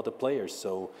as every other player.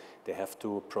 So they have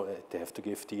to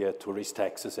give the tourist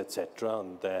taxes, etc.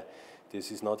 And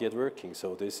this is not yet working.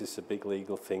 So this is a big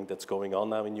legal thing that's going on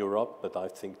now in Europe. But I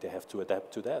think they have to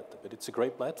adapt to that. But it's a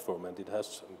great platform, and it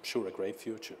has, I'm sure, a great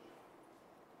future.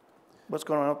 What's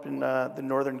going on up in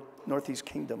the Northeast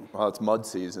Kingdom? Well, it's mud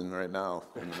season right now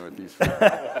in the Northeast.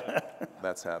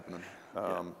 That's happening.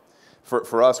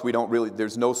 For us, we don't really,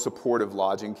 there's no supportive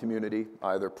lodging community,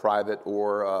 either private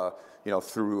or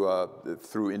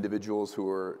through individuals who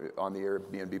are on the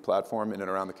Airbnb platform in and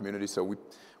around the community. So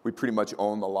we pretty much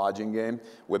own the lodging game.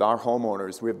 With our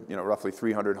homeowners, we have roughly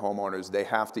 300 homeowners. They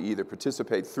have to either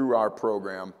participate through our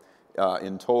program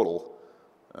in total.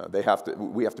 We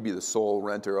have to be the sole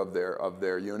renter of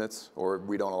their units, or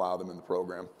we don't allow them in the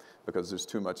program because there's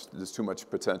too much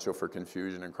potential for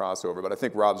confusion and crossover. But I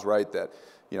think Rob's right that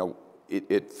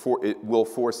it will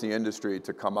force the industry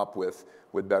to come up with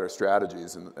better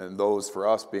strategies, and those for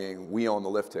us being we own the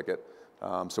lift ticket,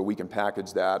 so we can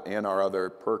package that and our other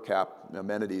per cap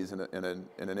amenities in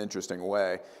an interesting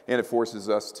way, and it forces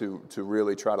us to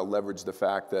really try to leverage the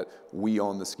fact that we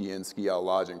own the ski in, ski out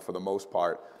lodging for the most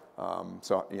part.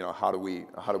 So how do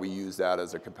we use that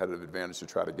as a competitive advantage to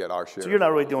try to get our share? So you're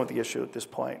not really dealing with the issue at this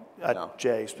point, at No.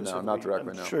 Jay specifically? No, not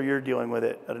directly, no. I'm sure you're dealing with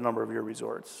it at a number of your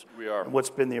resorts. We are. And what's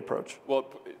been the approach? Well,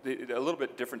 a little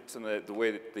bit different in the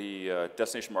way that the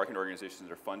destination marketing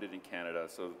organizations are funded in Canada.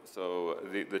 So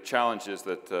the challenge is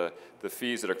that the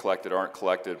fees that are collected aren't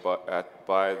collected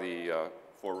by the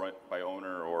for rent by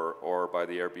owner or by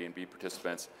the Airbnb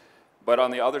participants. But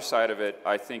on the other side of it,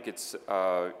 I think it's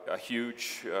a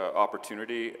huge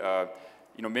opportunity.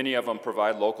 Many of them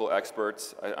provide local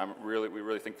experts. We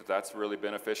really think that that's really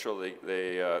beneficial.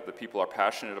 The people are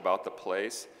passionate about the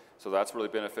place, so that's really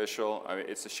beneficial. I mean,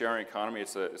 it's a sharing economy.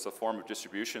 It's a form of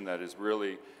distribution that is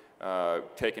really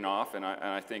taken off, and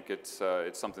I think it's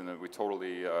something that we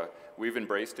totally, we've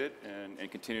embraced it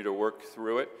and continue to work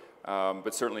through it.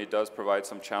 But certainly it does provide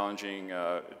some challenging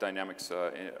dynamics,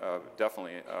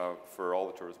 definitely, for all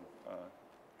the tourism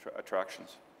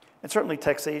attractions. And certainly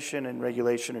taxation and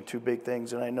regulation are two big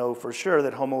things, and I know for sure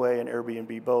that HomeAway and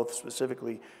Airbnb both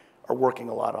specifically are working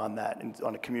a lot on that, and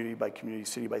on a community by community,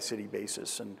 city by city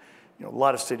basis. And a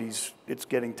lot of cities, it's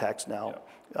getting taxed now.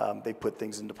 Yep. They put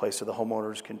things into place so the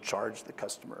homeowners can charge the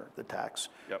customer the tax,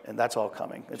 yep. and that's all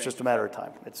coming. It's just a matter of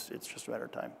time. It's just a matter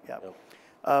of time. Yeah.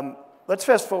 Yep. Let's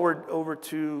fast forward over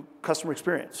to customer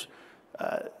experience.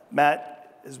 Matt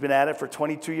has been at it for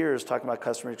 22 years talking about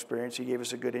customer experience. He gave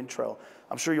us a good intro.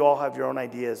 I'm sure you all have your own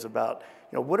ideas about,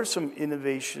 what are some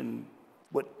innovative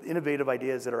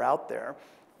ideas that are out there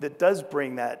that does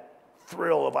bring that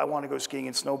thrill of I want to go skiing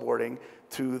and snowboarding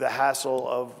to the hassle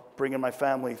of bringing my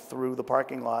family through the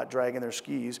parking lot, dragging their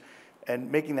skis,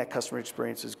 and making that customer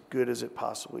experience as good as it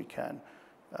possibly can.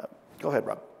 Go ahead,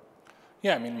 Rob.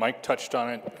 Yeah, I mean, Mike touched on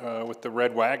it with the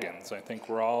red wagons. I think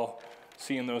we're all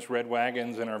seeing those red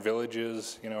wagons in our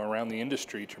villages, around the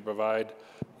industry to provide,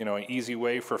 an easy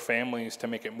way for families to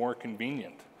make it more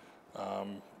convenient.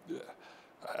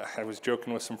 I was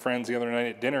joking with some friends the other night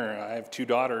at dinner. I have 2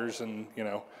 daughters, and,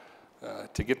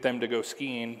 to get them to go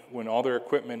skiing when all their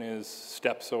equipment is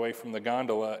steps away from the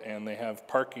gondola and they have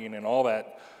parking and all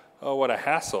that, oh, what a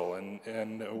hassle.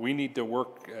 And we need to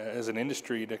work as an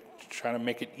industry to try to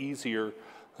make it easier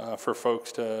for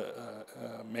folks to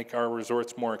make our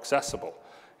resorts more accessible.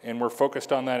 And we're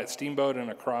focused on that at Steamboat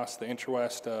and across the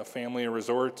Interwest family of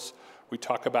resorts. We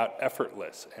talk about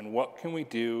effortless and what can we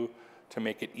do to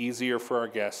make it easier for our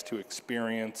guests to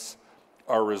experience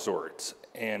our resorts.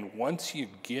 And once you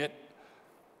get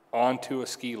onto a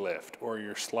ski lift or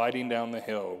you're sliding down the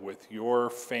hill with your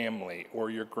family or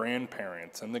your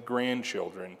grandparents and the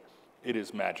grandchildren, it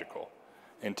is magical.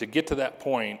 And to get to that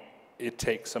point, it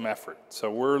takes some effort.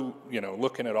 So we're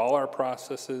looking at all our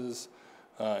processes,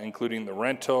 including the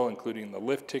rental, including the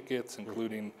lift tickets,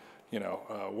 including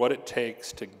what it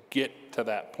takes to get to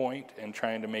that point, and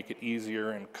trying to make it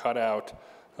easier and cut out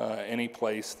any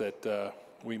place that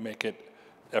we make it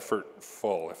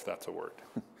effortful, if that's a word.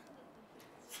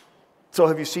 So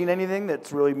have you seen anything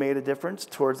that's really made a difference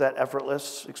towards that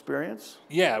effortless experience?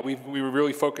 Yeah, we were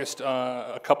really focused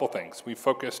a couple things. We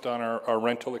focused on our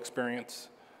rental experience,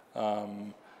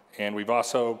 and we've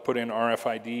also put in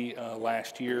RFID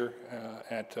last year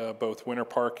at both Winter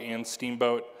Park and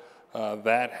Steamboat.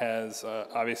 That has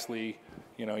obviously,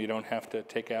 you don't have to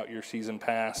take out your season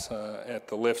pass at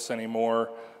the lifts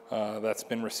anymore. That's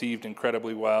been received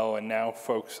incredibly well, and now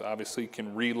folks obviously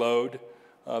can reload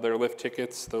their lift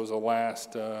tickets. Those will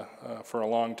last for a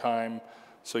long time.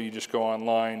 So you just go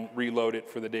online, reload it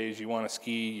for the days you want to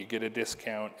ski, you get a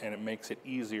discount, and it makes it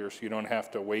easier so you don't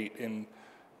have to wait in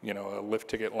a lift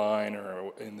ticket line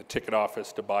or in the ticket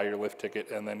office to buy your lift ticket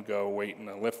and then go wait in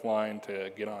a lift line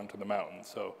to get onto the mountain.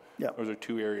 So those are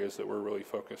 2 areas that we're really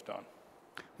focused on.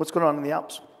 What's going on in the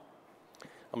Alps?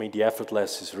 I mean, the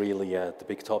effortless is really the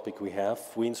big topic we have.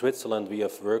 We in Switzerland, we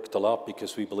have worked a lot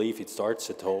because we believe it starts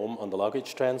at home on the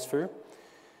luggage transfer.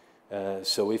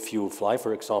 So if you fly,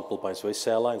 for example, by Swiss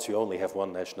Airlines, you only have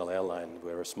one national airline.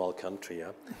 We're a small country,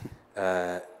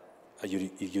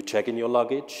 You check in your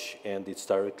luggage, and it's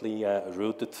directly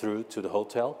routed through to the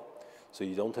hotel. So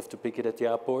you don't have to pick it at the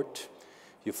airport.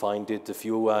 You find it a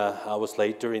few hours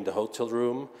later in the hotel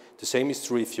room. The same is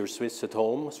true if you're Swiss at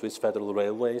home. Swiss Federal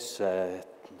Railways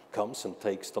comes and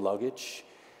takes the luggage.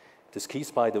 The skis,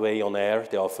 by the way, on air,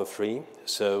 they offer free.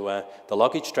 So the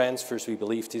luggage transfers, we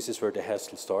believe this is where the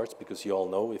hassle starts, because you all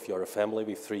know if you're a family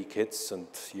with 3 kids and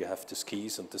you have the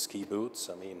skis and the ski boots,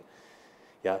 I mean,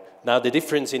 yeah. Now the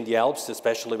difference in the Alps,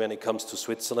 especially when it comes to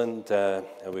Switzerland, and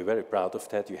we're very proud of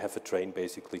that, you have a train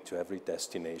basically to every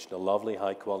destination, a lovely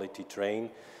high quality train.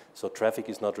 So traffic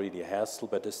is not really a hassle,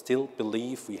 but I still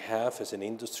believe we have as an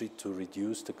industry to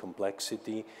reduce the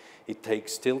complexity. It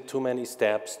takes still too many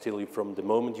steps from the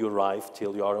moment you arrive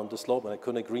till you are on the slope, and I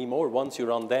couldn't agree more. Once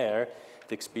you're on there,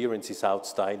 the experience is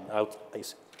outstanding,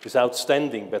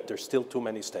 but there's still too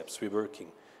many steps. We're working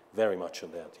very much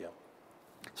on that, yeah.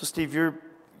 So Steve, you're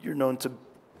known to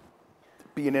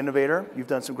be an innovator. You've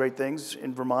done some great things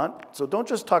in Vermont. So don't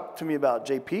just talk to me about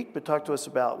Jay Peak, but talk to us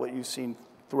about what you've seen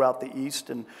throughout the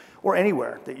East or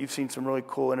anywhere that you've seen some really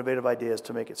cool, innovative ideas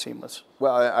to make it seamless.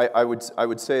 Well, I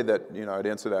would say that I'd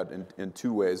answer that in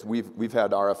 2 ways. We've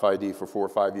had RFID for 4 or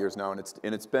 5 years now, and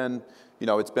it's been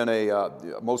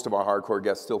most of our hardcore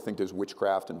guests still think there's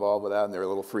witchcraft involved with that, and they're a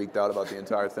little freaked out about the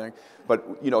entire thing.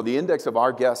 But the index of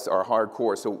our guests are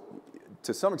hardcore, so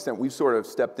to some extent, we've sort of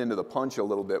stepped into the punch a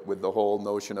little bit with the whole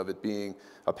notion of it being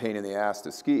a pain in the ass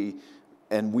to ski.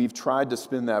 And we've tried to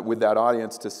spin that with that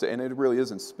audience to say, and it really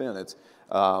isn't spin, it's,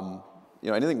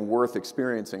 anything worth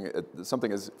experiencing,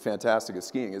 something as fantastic as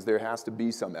skiing, is there has to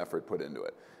be some effort put into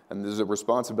it. And there's a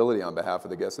responsibility on behalf of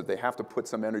the guests that they have to put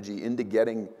some energy into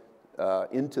getting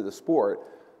into the sport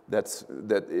that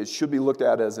it should be looked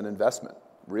at as an investment,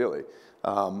 really.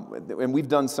 And we've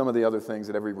done some of the other things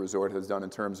that every resort has done in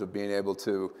terms of being able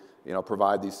to,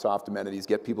 provide these soft amenities,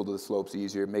 get people to the slopes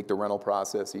easier, make the rental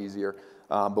process easier.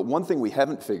 But one thing we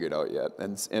haven't figured out yet,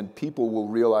 and people will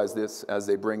realize this as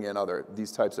they bring in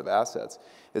these types of assets,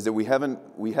 is that we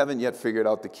haven't yet figured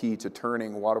out the key to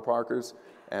turning water parkers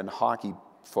and hockey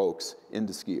folks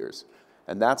into skiers.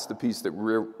 And that's the piece that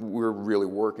we're really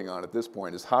working on at this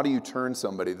point, is how do you turn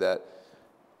somebody that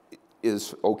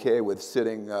is okay with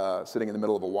sitting in the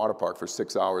middle of a water park for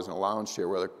 6 hours in a lounge chair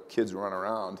where the kids run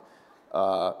around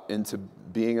into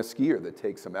being a skier that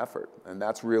takes some effort. And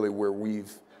that's really where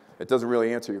it doesn't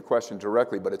really answer your question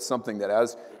directly, but it's something that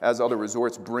as other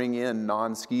resorts bring in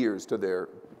non-skiers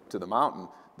to the mountain,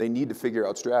 they need to figure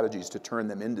out strategies to turn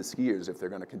them into skiers if they're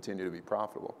going to continue to be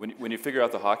profitable. When you figure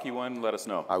out the hockey one, let us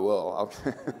know. I will.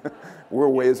 We're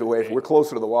ways away. We're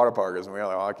closer to the water parkers than we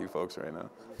are the hockey folks right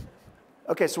now.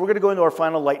 Okay, so we're going to go into our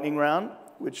final lightning round,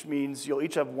 which means you'll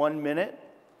each have 1 minute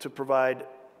to provide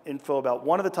info about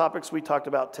one of the topics we talked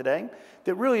about today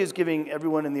that really is giving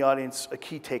everyone in the audience a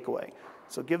key takeaway.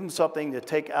 So give them something to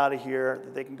take out of here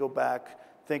that they can go back,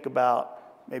 think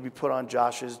about, maybe put on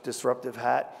Josh's disruptive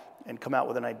hat, and come out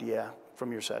with an idea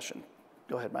from your session.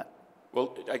 Go ahead, Matt.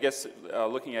 Well, I guess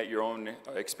looking at your own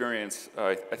experience,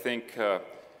 I think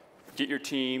get your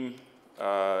team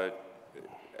to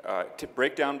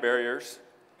break down barriers,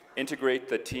 integrate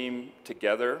the team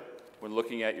together when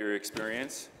looking at your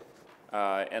experience,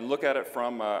 and look at it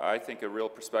from, I think, a real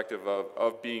perspective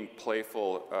of being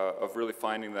playful, of really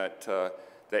finding that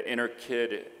inner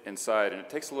kid inside. And it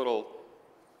takes a little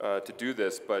to do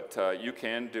this, but you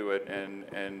can do it,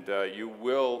 and you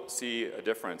will see a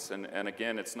difference. And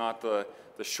again, it's not the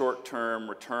short-term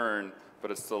return,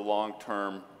 but it's the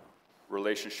long-term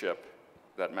relationship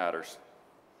that matters.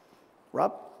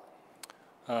 Rob?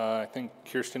 I think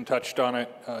Kirsten touched on it.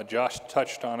 Josh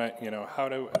touched on it. How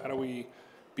do we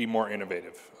be more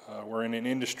innovative? We're in an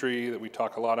industry that we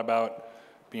talk a lot about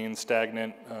being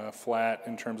stagnant, flat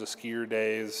in terms of skier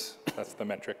days. That's the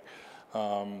metric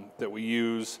that we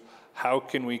use. How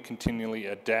can we continually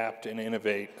adapt and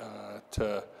innovate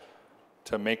to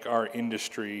make our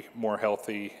industry more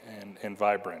healthy and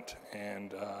vibrant?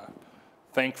 And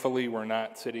thankfully, we're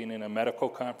not sitting in a medical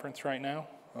conference right now.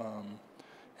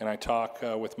 And I talk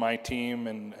with my team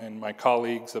and my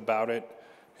colleagues about it,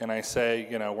 and I say,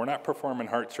 we're not performing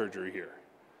heart surgery here.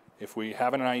 If we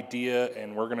have an idea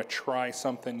and we're going to try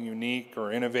something unique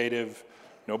or innovative,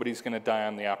 nobody's going to die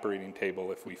on the operating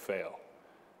table if we fail.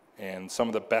 And some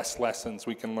of the best lessons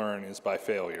we can learn is by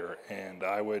failure. And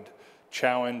I would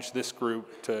challenge this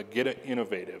group to get it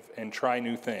innovative and try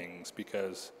new things,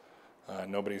 because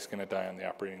nobody's going to die on the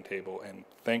operating table. And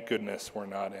thank goodness we're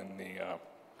not in the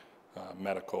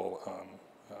medical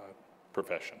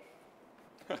profession.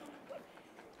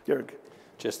 Juerg?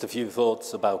 Just a few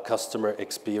thoughts about customer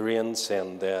experience,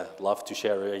 and love to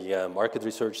share a market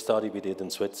research study we did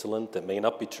in Switzerland that may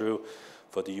not be true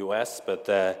for the US, but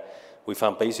we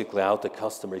found basically out that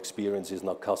customer experience is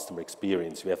not customer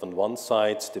experience. We have on one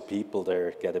side the people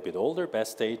there get a bit older,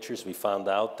 best agers. We found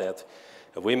out that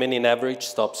women in average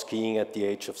stop skiing at the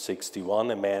age of 61,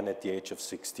 a man at the age of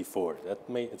 64.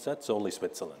 That's only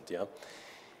Switzerland, yeah.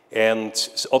 And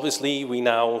obviously, we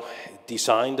now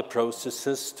design the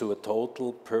processes to a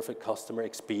total perfect customer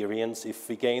experience. If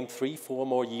we gain 3-4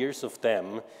 more years of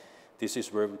them, this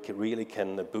is where we really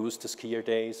can boost the skier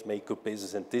days, make good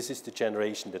business, and this is the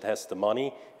generation that has the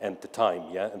money and the time,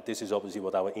 yeah? And this is obviously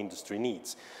what our industry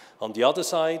needs. On the other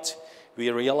side,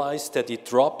 we realized that it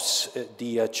drops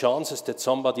the chances that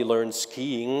somebody learns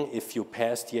skiing if you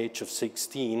pass the age of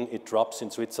 16, it drops in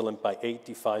Switzerland by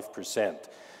 85%.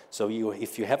 So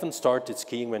if you haven't started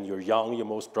skiing when you're young, you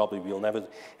most probably will never.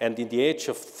 And in the age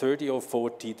of 30 or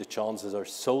 40, the chances are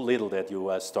so little that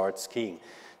you start skiing.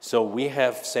 So we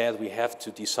have said we have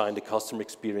to design the customer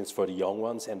experience for the young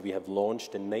ones, and we have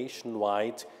launched a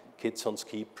nationwide Kids on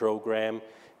Ski program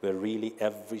where really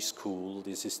every school,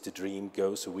 this is the dream,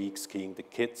 goes a week skiing. The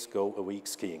kids go a week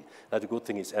skiing. Now the good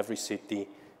thing is every city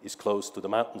is close to the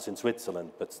mountains in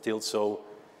Switzerland, but still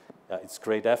it's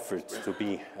great effort to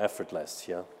be effortless,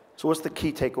 yeah. So what's the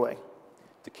key takeaway?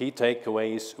 The key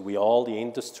takeaway is we all, the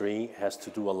industry, has to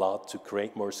do a lot to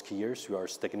create more skiers. We are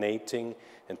stagnating,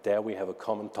 and there we have a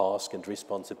common task and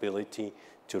responsibility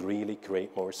to really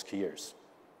create more skiers.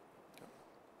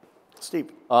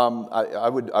 Steve. I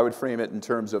would frame it in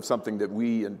terms of something that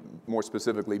we, and more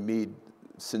specifically me,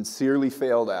 sincerely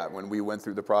failed at when we went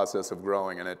through the process of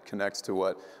growing, and it connects to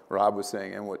what Rob was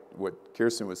saying and what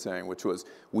Kirsten was saying, which was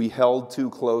we held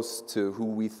too close to who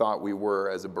we thought we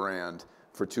were as a brand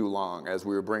for too long, as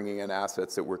we were bringing in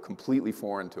assets that were completely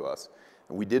foreign to us.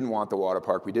 And we didn't want the water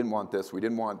park, we didn't want this, we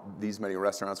didn't want these many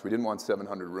restaurants, we didn't want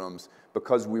 700 rooms,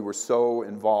 because we were so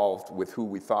involved with who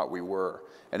we thought we were.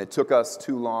 And it took us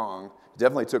too long,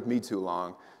 definitely took me too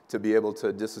long, to be able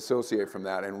to disassociate from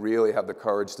that and really have the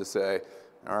courage to say,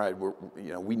 all right,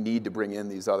 we need to bring in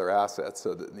these other assets.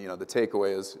 So that, the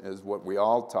takeaway is what we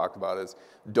all talk about is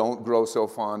don't grow so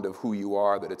fond of who you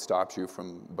are that it stops you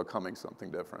from becoming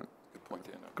something different. Good point,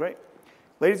 Dan. Great.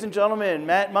 Ladies and gentlemen,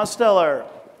 Matt Mosteller,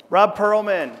 Rob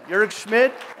Perlman, Juerg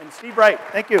Schmid, and Steve Wright.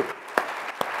 Thank you.